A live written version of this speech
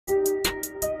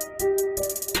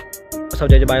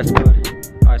what's up, jjbaez squad?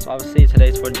 Alright, so obviously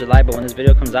today's 4th of July, but when this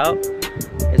video comes out,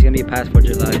 it's gonna be past 4th of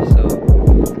July.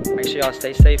 So make sure y'all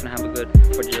stay safe and have a good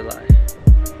 4th of July.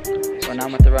 So now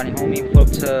I'm at the Ronnie homie. Pull up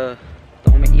to the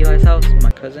homie Eli's house with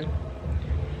my cousin.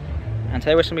 And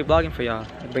today we're gonna be vlogging for y'all.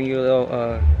 I'll bring you a little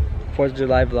 4th of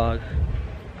July vlog.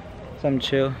 Something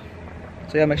chill.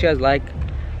 So yeah, make sure you guys like,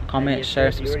 comment,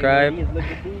 share, subscribe.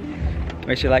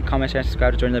 Make sure you like, comment, share, and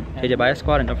subscribe to join the jjbaez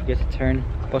squad, and don't forget to turn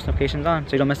post notifications on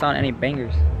so you don't miss out on any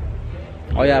bangers.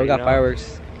 Oh yeah, we got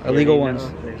fireworks, illegal ones.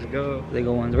 Let's go.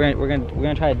 Illegal ones. We're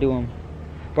gonna try to do them.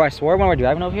 Bro, I swore when we were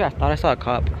driving over here, I thought I saw a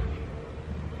cop.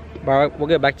 Bro, we'll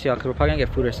get back to y'all because we're probably gonna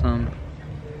get food or something.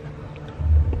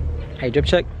 Hey, drip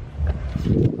check.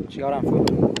 What you got on food?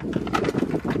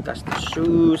 That's the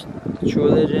shoes, the True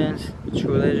Legends,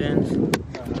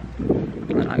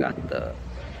 And I got the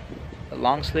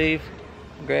long sleeve,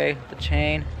 gray, the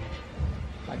chain,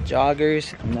 my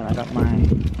joggers, and then I got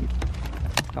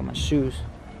my shoes.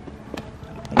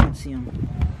 I can't see them.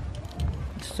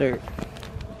 Sir.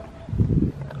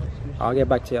 I'll get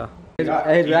back to y'all. His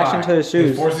reaction to his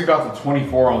shoes. Forcey got the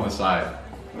 24 on the side.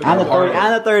 And the 30,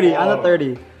 and the 30, and the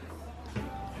 30.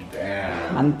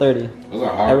 Damn. And the 30. Those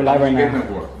are hard. Hey, we're live right now.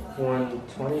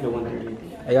 120 to 130.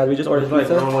 Hey guys, we just ordered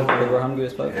pizza like because we're hungry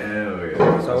as fuck. Hell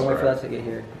yeah. So we'll wait for that to get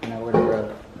here, and then we're gonna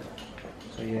grab.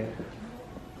 So yeah.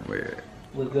 Wait.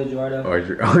 What's good, Eduardo? Oh, he's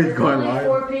going Only live?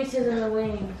 4 pieces in the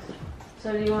wings.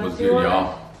 So do you want What's to good, do one?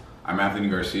 y'all? I'm Anthony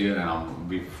Garcia, and I'm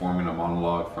be performing a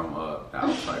monologue from The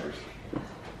Outsiders.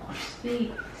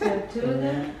 Speak. So 2 of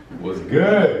them? What's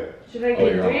good? Should I get 3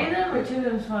 of them or 2 of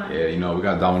them's fine? Yeah, you know, we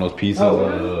got Domino's pizza.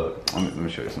 Let me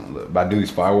show you something. Look, if I do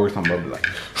these fireworks, I'm about to be like...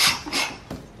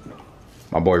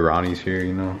 My boy Ronnie's here,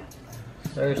 you know.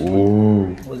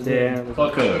 Ooh. What's Damn.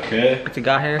 Fuck up, okay? What you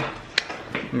got here?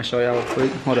 Let me show y'all real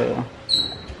quick. Hold up.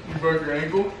 You broke your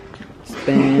ankle?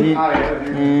 Spin it.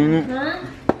 Huh?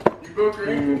 You broke your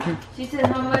ankle? She said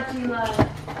how much you love.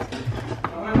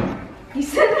 He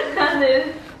said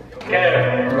 100. We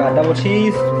got double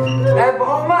cheese.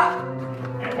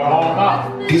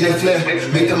 DJ flip,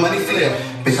 make the money flip.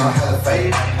 Bitch, I'm hella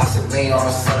fake. I said lean on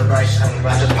a celebration.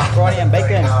 Pepperoni and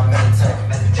bacon.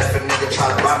 If a nigga try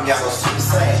to rob me, I go super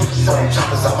slam. Throwing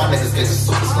choppers up, my niggas get the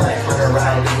super slam. 100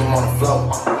 rounds, leave them on the floor.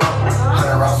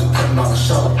 100 rounds, we putting on the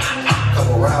show.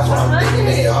 Couple rounds while I'm digging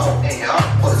in your hole.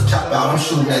 Pull this chopper out, I'm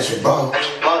shooting at your bro.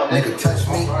 Nigga touch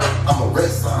me, I'm a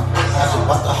wrist son. I just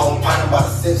bought the whole pint, I'm about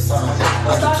to sip son.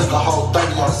 I just took a whole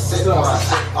 30 on a sip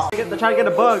one. They're trying to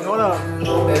get a bug. Hold up.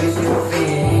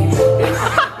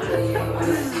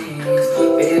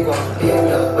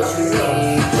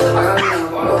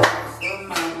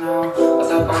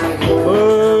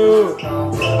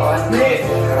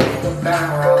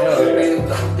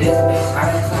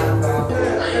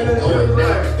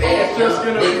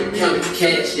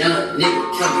 Cash, young nigga,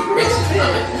 can't be racing,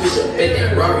 push up at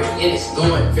that Rari and it's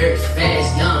going very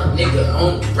fast. Young nigga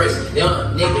on the brakes,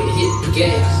 young nigga hit the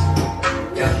gas.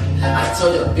 Yeah, I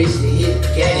told your bitch to hit the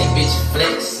gas, bitch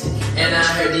flex. And I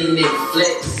heard these niggas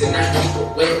flex, and I keep a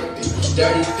weapon.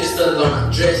 Dirty pistol on my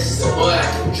dress, so boy I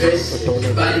can dress.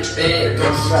 Body bag,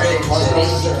 gon' stretch, and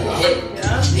this shit get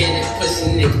heavy. And that pussy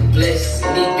nigga bless,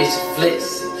 and these bitches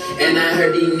flex. And I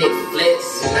heard these niggas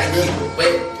flex, and I keep a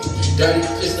weapon. Dirty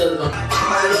pistol on my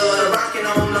love, rockin'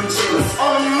 on them chips.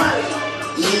 On the money.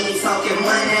 You ain't talking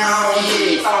money, I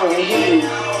don't get it.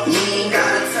 You ain't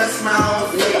gotta touch my own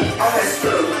feet. That's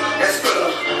good, that's good.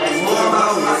 More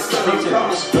about my stuff.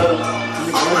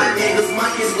 All my niggas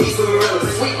monkeys, we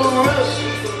gorillas.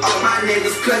 All my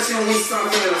niggas clutching, we some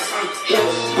hills.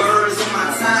 Birds in my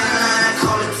timeline,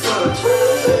 call it touch.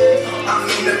 I'm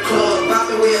in the club,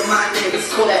 bopping with my niggas.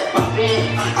 Call that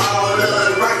bopping. All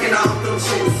love, rockin' off them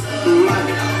chicks.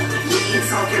 Money. You ain't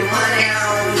talking money, I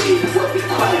don't need what we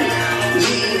call it. You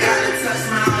ain't gotta touch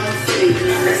my own feet.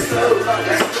 Let's go,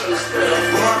 let's go.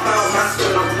 More about my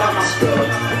stuff.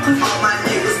 All my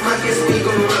niggas monkeys, we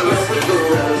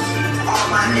gorillas. All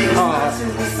my niggas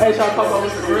clutching, we some Hey, try to pop up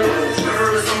with the grill.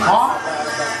 birds in my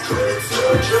timeline.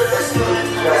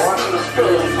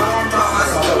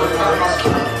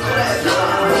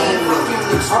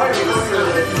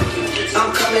 I'm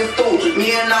coming through,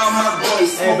 me and all my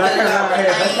boys. Hey, back out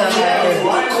here, back out here.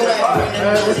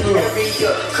 Every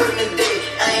year, couldn't day,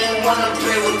 I ain't wanna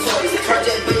play with toys.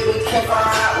 Project baby, keep our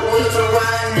hot wheels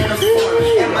riding in a Ford.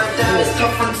 And my diamonds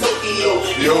come from Tokyo.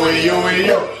 Yo.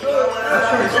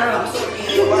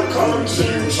 I call them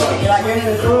Jim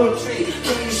Tree.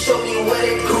 Can you show me where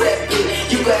they grew that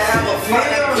bitch? You can have a fine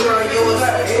girl, yours,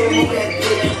 who that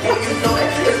bitch. Boy, you know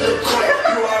that it's the crap.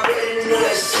 You already know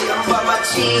that shit. I'm by my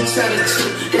cheese, trying to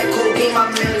cheat. That could be my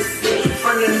medicine.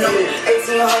 From the note,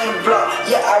 18 on the block.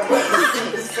 Yeah, I represent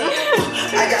the scene.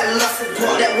 I got lots of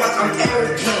support, that was I'm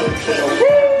arrogant.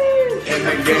 In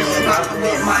the game, I'm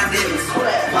with my niggas.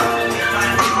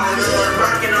 My little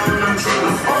rockin' on them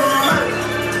niggas.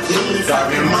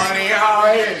 Talking money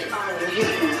already. You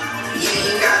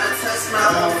ain't gotta touch my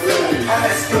own feeling.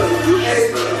 That's good. That's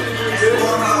good. That's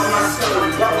going on my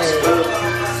story.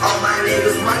 All my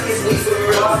niggas monkeys, we for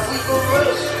real.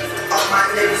 All my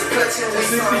niggas clutching, we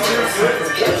some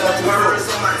real. Get the words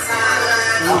on my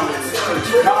timeline.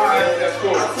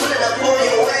 I put it up on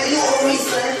your way, you owe me,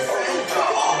 son.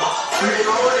 You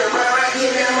know what it right,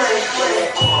 give me money.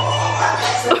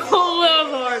 Oh,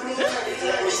 Lord.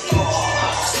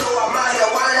 So I'm out here,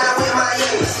 why not with my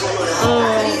ears?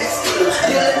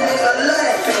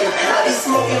 I be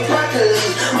smoking broccoli.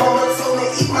 Mama told me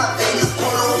eat my face. Pull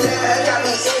on down, got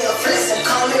me in a flexing.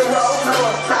 Call me roll.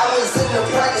 I was in the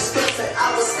practice spitting.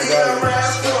 I was still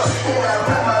around for. And I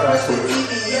wrap my wrist with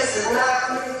DBS and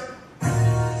now.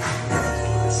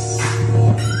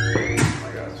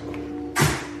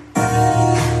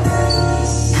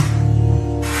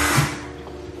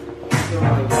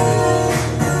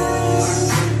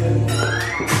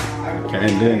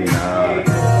 And then,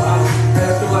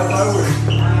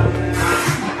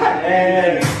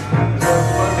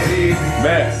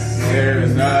 best,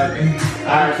 there's nothing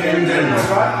I can do.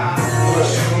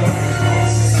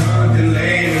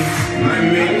 Delay might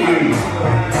make you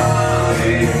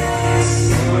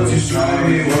won't you show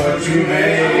me what you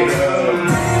made of?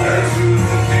 That's who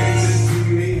the things that do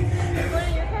me.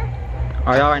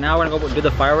 Alright, y'all, right now we're gonna go do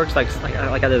the fireworks like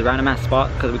at this random ass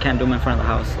spot because we can't do them in front of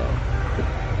the house. So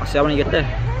I'll see y'all when you get there.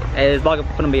 Hey, this vlog is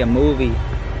gonna be a movie.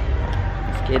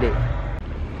 Let's get it.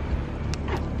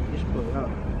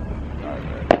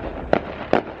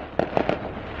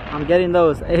 I'm getting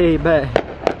those. Hey, bet.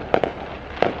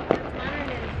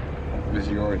 This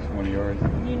is yours, one of yours.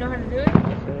 Do you know how to do it?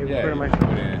 Yeah, Yeah, record on my put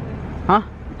phone. it in. Huh?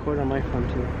 Record on my phone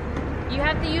too. You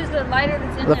have to use the lighter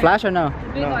that's in The there. flash or no?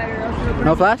 The big No. lighter. Else it'll burn.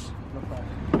 No flash?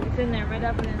 It's in there. Right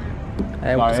up in there.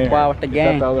 Hey, Not with in the squad, here. with the It's at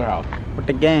gang. the other house. With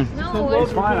the gang. No,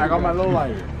 It's fine, I got my low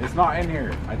lighter. It's not in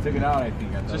here. I took it out, I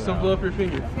think. Just don't blow up your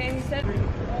finger. okay, he said. You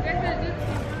guys gotta do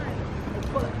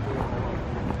this sometime.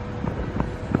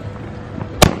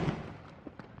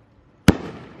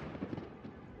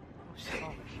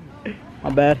 My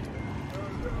bad.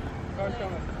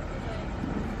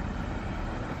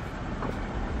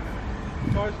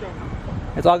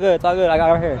 It's all good, it's all good. I got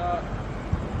it right here.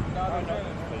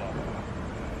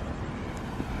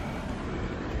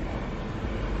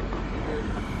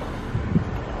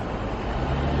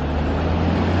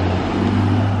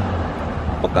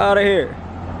 Fuck out of here.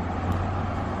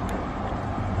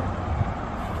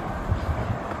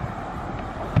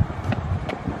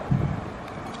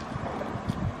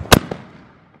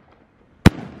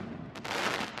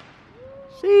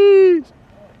 Sheesh.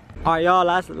 Alright, y'all,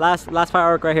 last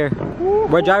firework right here.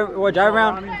 We're driving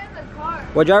around.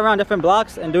 We're driving around different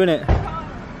blocks and doing it.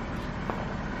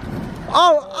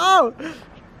 Oh!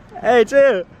 Hey,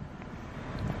 chill.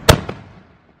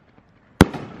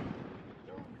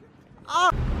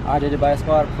 Oh. Alright, jjbaez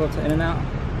squad, pull to In-N-Out.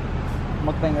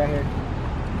 Mukbang right here.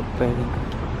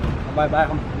 We're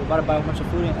about to buy a bunch of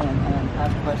food and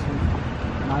ask questions.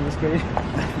 No, I'm just kidding.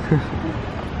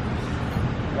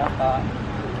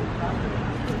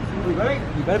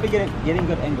 You better be getting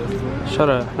good angles too. Shut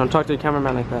up. Don't talk to the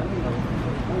cameraman like that.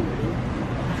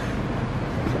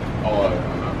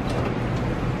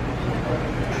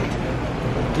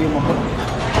 Do you want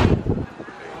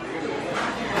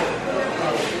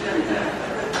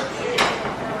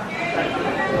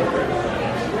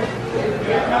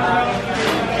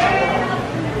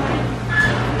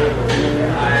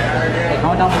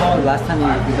comment down below the last time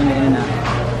you've been to In-N-Out.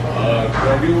 Can I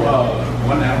do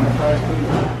one animal fries, please?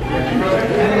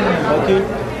 Okay.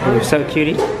 You're so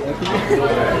cutie.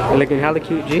 You're looking hella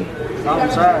cute, G.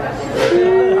 I'm sorry.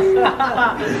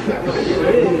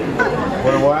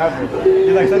 What happened?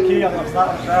 You're like so cute, I'm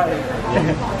sorry.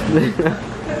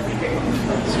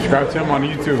 Subscribe to him on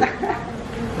YouTube.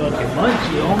 Fucking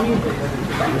munchy, homie.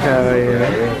 Hell yeah.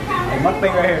 Hey,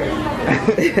 mukbang right here.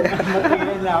 Mukbang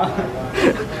right now.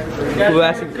 Who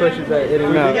asking questions at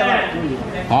In-N-Out?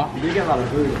 Huh? You get a lot of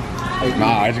food.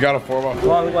 Nah, I just got a 4x4.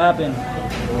 Well, look what happened.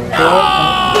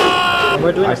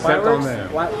 We're doing the fireworks.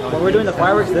 When we're doing the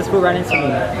fireworks, this fool ran into me.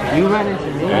 You ran into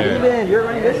me? Yeah. You're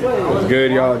running this way. What's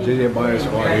good, y'all? jjbaez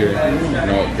squad here. You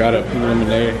know, got a pink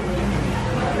lemonade.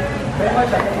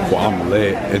 Well, I'm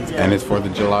lit. And it's 4th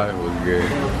of July. It was good.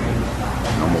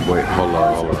 I'm gonna wait. Hold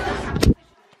up.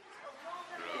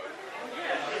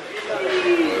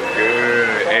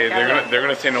 Good. Hey, they're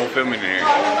gonna say no filming in here.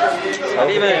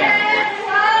 Steven.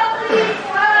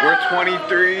 We're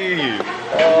 23.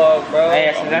 Oh, bro. Hey,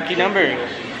 that's a lucky number.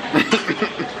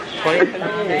 23.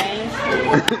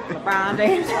 LeBron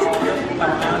James.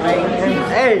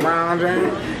 Hey. LeBron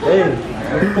James. Hey.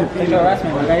 Sexual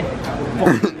harassment, okay?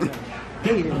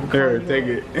 Here, take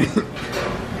it.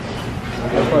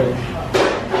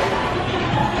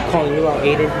 Calling you out,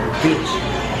 Aiden, bitch.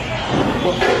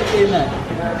 What is that?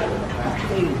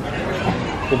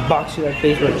 We'll box you that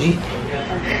face, bro. G.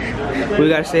 What do you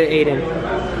gotta say to Aiden?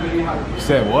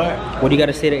 Said what? What do you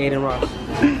gotta say to Aiden Ross?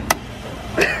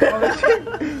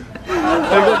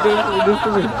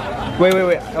 Wait.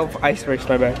 Oh, ice first,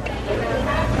 my bad.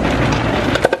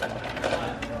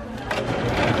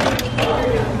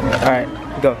 Alright,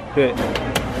 go. Do it.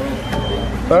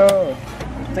 Oh.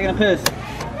 Taking a piss.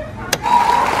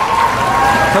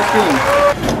 Touching.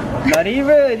 Not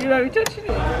even. You're not even touching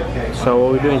it. So what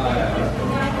are we doing?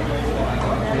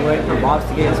 We're waiting for Bob's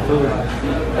to get his food.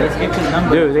 They skipped his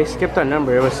number. Dude, they skipped our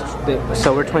number. It was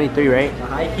so we're 23, right?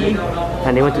 High key.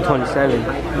 And they went to 27. We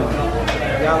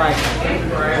got like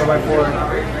 4x4,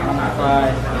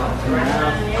 5,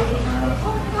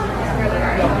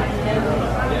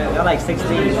 2.5. We got like 16.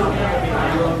 We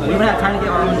even have time to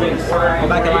get our own drinks. Go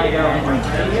back and line and get our own drinks.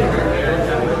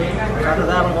 After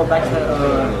that, I'm gonna go back to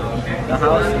the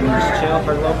house and just chill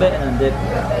for a little bit and then dip.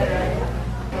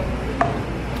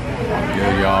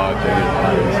 Yeah, y'all,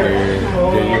 JJbaez here.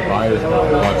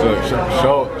 JJbaez.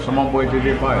 Show my boy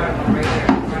JJbaez.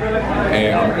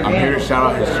 And I'm here to shout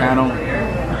out his channel,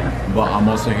 but I'm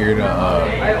also here to,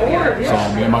 so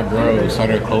me and my girl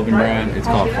started a clothing brand. It's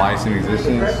called Flies in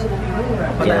Existence.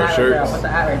 They're our shirts.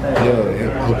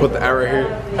 Yeah, we'll put the ad right here.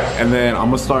 And then I'm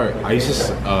gonna start, I used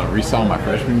to resell my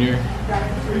freshman year,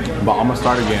 but I'm gonna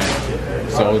start again.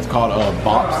 So it's called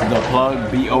Bops the Plug,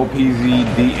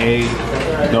 B-O-P-Z-D-A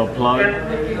the Plug.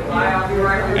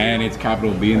 And it's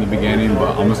capital B in the beginning,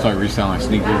 but I'm gonna start reselling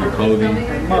sneakers and clothing.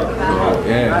 So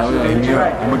yeah,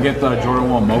 I'm gonna get the Jordan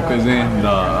 1 mochas in,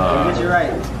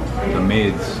 the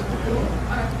mids,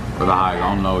 or the highs, I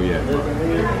don't know yet.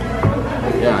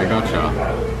 Yeah, I got y'all.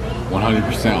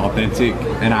 100% authentic,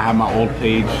 and I have my old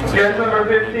page to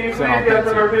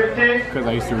because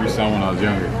I used to resell when I was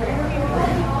younger.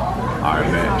 Alright,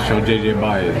 man, show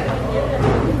JJbaez.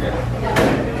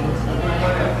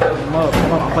 I'm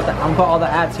gonna put all the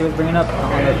ads he was bringing up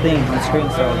on the thing, on the screen,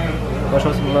 so go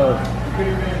show some love.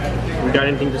 You got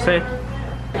anything to say?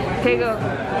 Okay, go.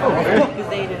 What the fuck is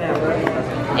Aiden at, bro?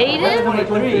 Aiden?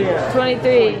 23.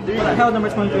 23. What the hell number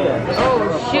 23 at?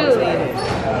 Oh, shoot.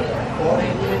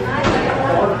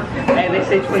 Hey, they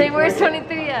say 24. Say, where's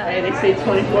 23 at? Hey, they say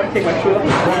 24. Take my shoe off.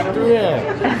 Yeah.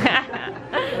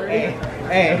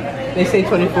 Hey, they say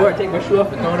 24. Take my shoe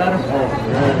off and throw it at him.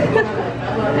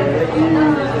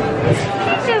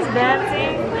 He's just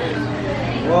dancing.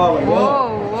 Whoa, Whoa,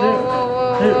 whoa,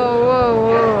 whoa, whoa, whoa,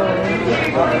 whoa.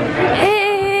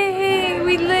 Hey,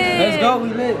 we lit. Let's go, we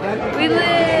lit. We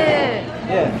lit.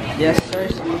 Yeah. Yes, sir.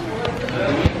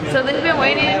 So they've been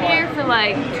waiting in here for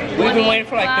like 25, We've been waiting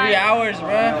for like 3 hours,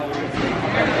 bruh.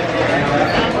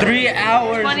 3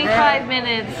 hours, 25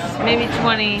 minutes, maybe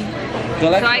 20. So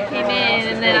I came in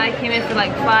and then I came in for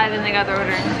like 5 and they got the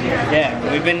order. Yeah,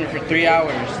 we've been for 3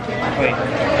 hours. Wait.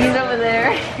 He's over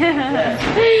there.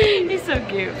 He's so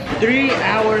cute. 3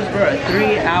 hours, bro.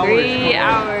 3 hours. 3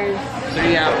 hours.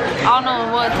 3 hours. I don't know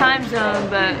what time zone,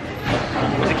 but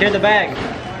Secure the bag.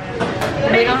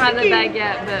 they don't have the bag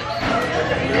yet, but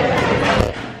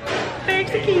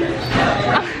Thanks, the key.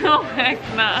 oh heck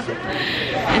nah.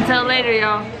 Until later,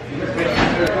 y'all.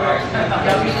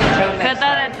 Cut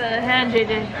that at the hand,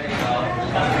 JJ.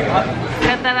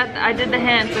 Cut that at the, I did the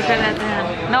hand, so cut it at the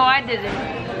hand. No, I did it.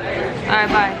 Alright,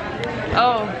 bye.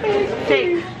 Oh,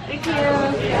 take. Thank you.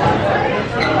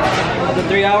 After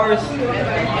 3 hours,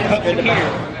 Cups in here.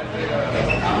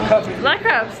 Black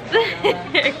crab's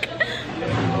thick.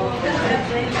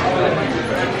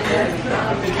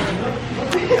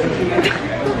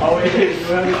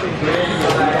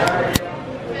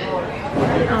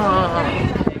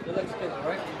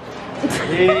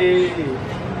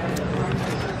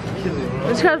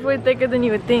 This crab's way thicker than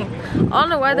you would think. I don't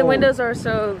know why the windows are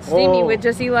so steamy with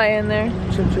just Eli in there.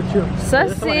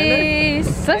 Sussy,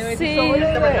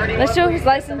 sussy. Let's show his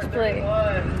license plate.